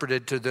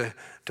interpreted to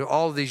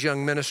all of these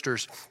young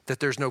ministers that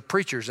there's no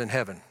preachers in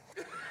heaven.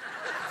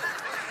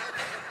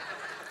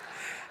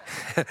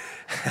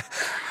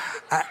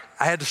 I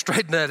had to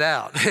straighten that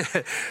out.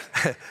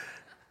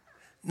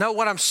 No,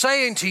 what I'm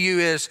saying to you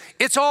is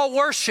it's all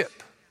worship.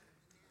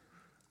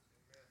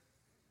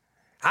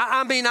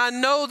 I mean, I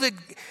know that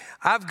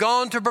I've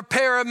gone to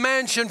prepare a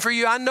mansion for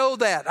you. I know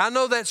that. I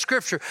know that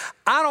scripture.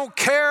 I don't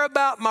care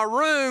about my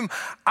room.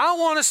 I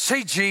want to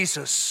see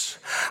Jesus.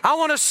 I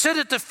want to sit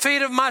at the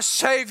feet of my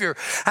Savior,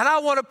 and I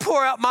want to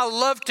pour out my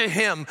love to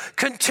him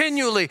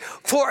continually,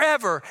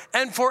 forever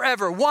and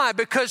forever. Why?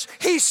 Because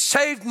he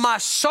saved my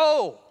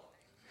soul.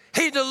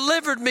 He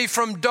delivered me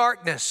from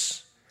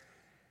darkness,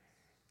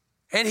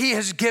 and he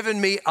has given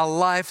me a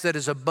life that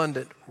is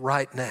abundant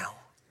right now.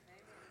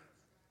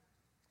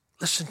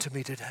 Listen to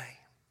me today.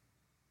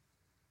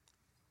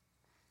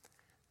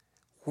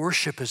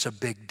 Worship is a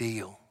big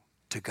deal.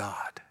 to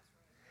God.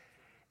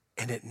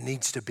 And it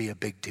needs to be a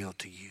big deal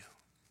to you.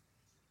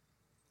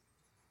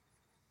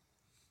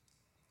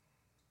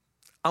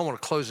 I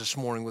want to close this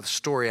morning with a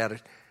story out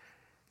of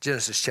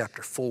Genesis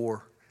chapter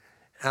 4.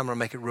 I'm going to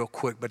make it real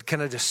quick, but can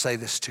I just say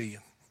this to you?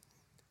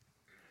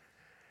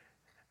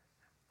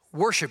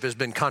 Worship has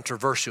been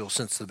controversial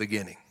since the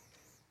beginning.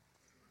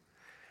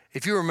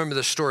 If you remember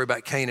the story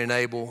about Cain and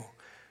Abel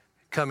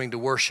coming to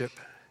worship,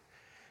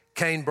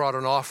 Cain brought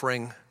an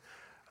offering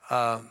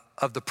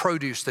of the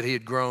produce that he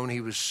had grown.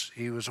 He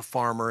was a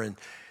farmer, and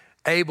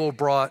Abel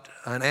brought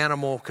an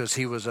animal because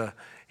he was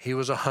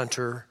a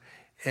hunter,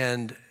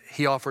 and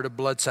he offered a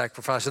blood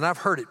sacrifice. And I've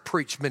heard it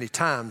preached many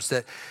times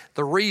that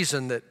the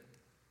reason that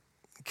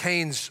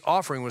Cain's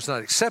offering was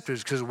not accepted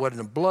is because it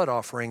wasn't a blood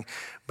offering.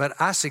 But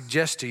I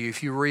suggest to you,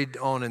 if you read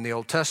on in the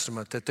Old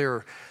Testament, that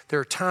there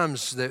are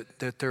times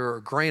that there are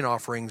grain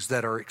offerings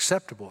that are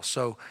acceptable.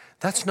 So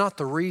that's not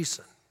the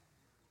reason,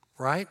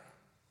 right?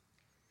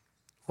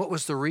 What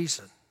was the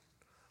reason?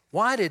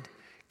 Why did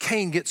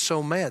Cain get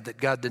so mad that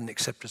God didn't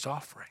accept his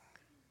offering?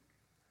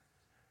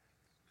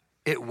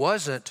 It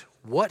wasn't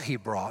what he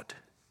brought.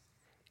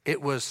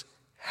 It was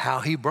how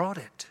he brought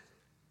it.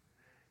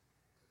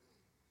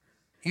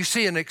 You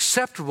see, an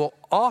acceptable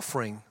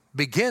offering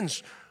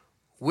begins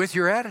with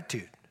your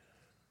attitude.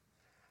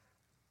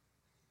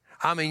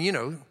 I mean, you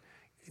know,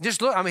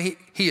 just look, I mean,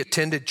 he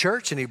attended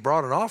church and he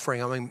brought an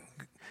offering. I mean,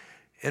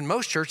 in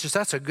most churches,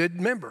 that's a good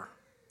member.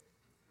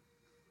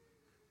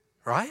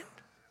 Right?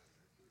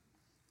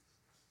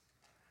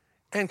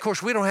 And of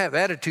course, we don't have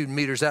attitude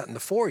meters out in the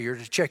foyer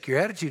to check your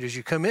attitude as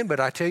you come in, but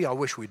I tell you, I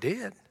wish we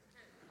did.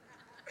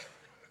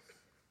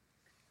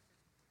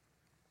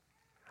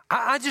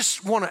 I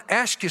just want to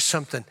ask you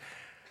something.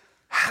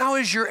 How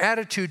is your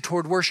attitude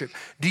toward worship?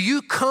 Do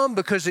you come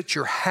because it's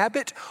your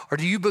habit, or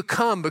do you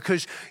come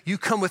because you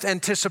come with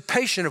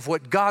anticipation of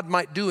what God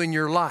might do in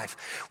your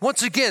life?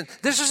 Once again,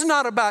 this is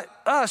not about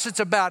us, it's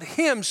about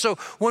Him. So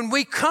when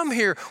we come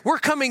here, we're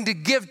coming to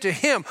give to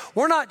Him.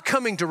 We're not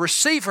coming to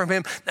receive from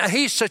Him. Now,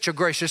 He's such a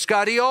gracious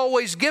God. He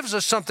always gives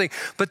us something,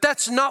 but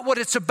that's not what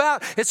it's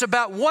about. It's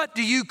about what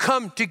do you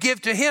come to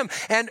give to Him?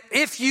 And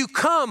if you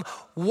come,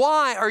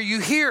 why are you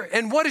here?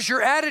 And what is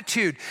your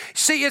attitude?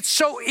 See, it's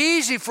so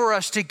easy for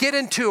us to get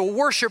into a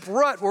worship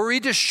rut where we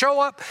just show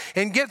up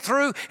and get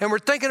through, and we're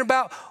thinking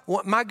about,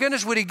 well, my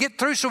goodness, would He get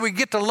through so we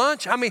get to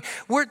lunch? I mean,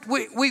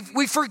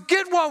 we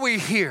forget why we're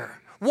here.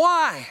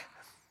 Why?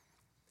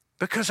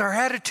 Because our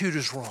attitude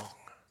is wrong.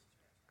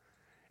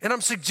 And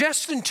I'm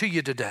suggesting to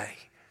you today,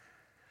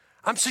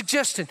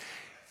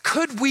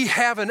 could we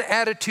have an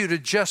attitude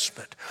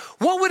adjustment?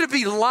 What would it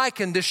be like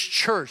in this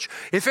church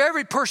if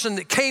every person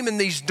that came in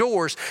these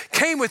doors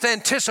came with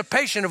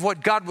anticipation of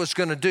what God was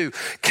going to do,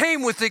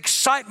 came with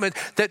excitement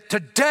that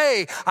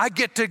today I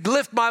get to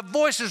lift my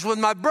voices with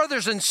my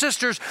brothers and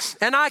sisters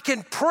and I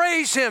can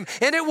praise Him,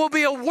 and it will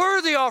be a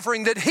worthy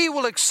offering that He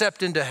will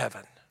accept into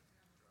heaven?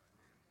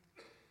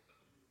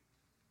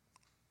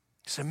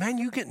 He said, man,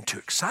 you're getting too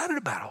excited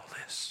about all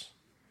this.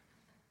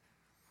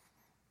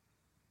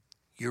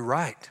 You're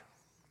right.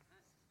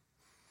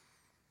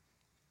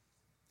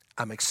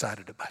 I'm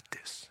excited about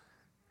this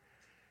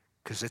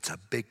because it's a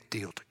big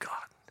deal to God.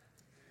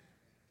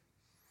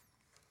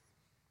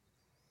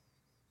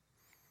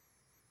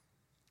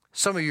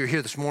 Some of you are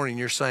here this morning and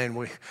you're saying,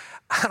 well,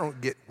 I don't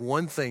get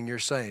one thing you're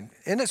saying.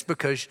 And it's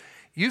because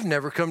you've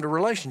never come to a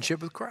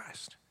relationship with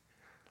Christ.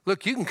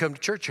 Look, you can come to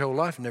church your whole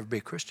life and never be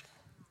a Christian.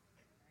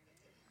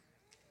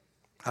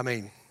 I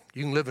mean,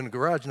 you can live in a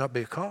garage and not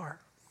be a car.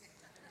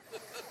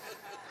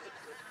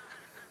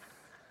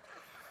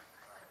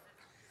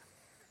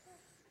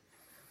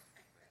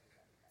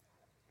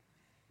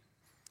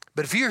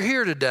 But if you're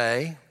here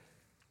today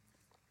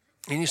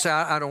and you say,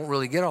 I don't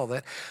really get all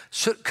that,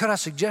 so could I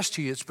suggest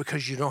to you it's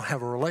because you don't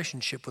have a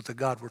relationship with the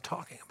God we're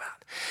talking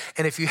about.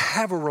 And if you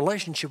have a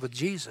relationship with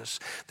Jesus,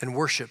 then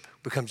worship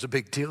becomes a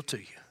big deal to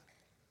you.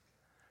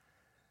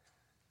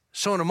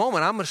 So in a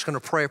moment, I'm just going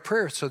to pray a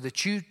prayer so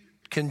that you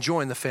can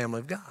join the family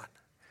of God.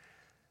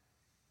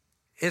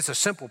 It's a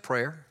simple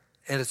prayer,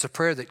 and it's a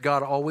prayer that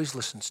God always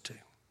listens to.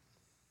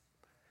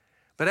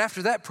 But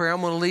after that prayer,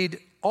 I'm going to lead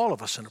all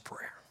of us in a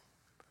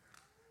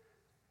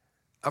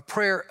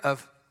prayer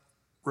of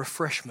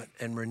refreshment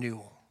and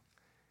renewal,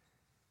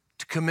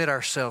 to commit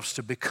ourselves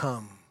to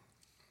become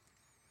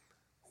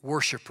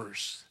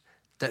worshipers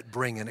that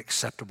bring an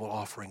acceptable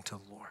offering to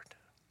the Lord.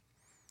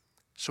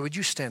 So would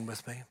you stand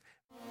with me?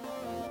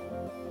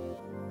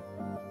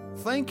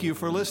 Thank you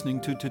for listening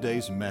to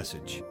today's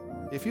message.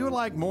 If you would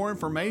like more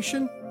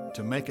information,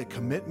 to make a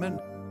commitment,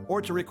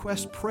 or to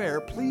request prayer,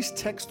 please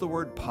text the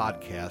word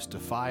podcast to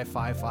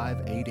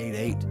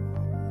 555-888.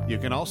 You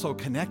can also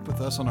connect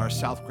with us on our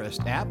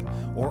Southcrest app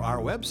or our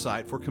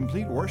website for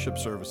complete worship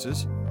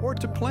services, or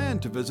to plan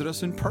to visit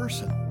us in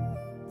person.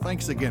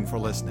 Thanks again for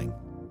listening.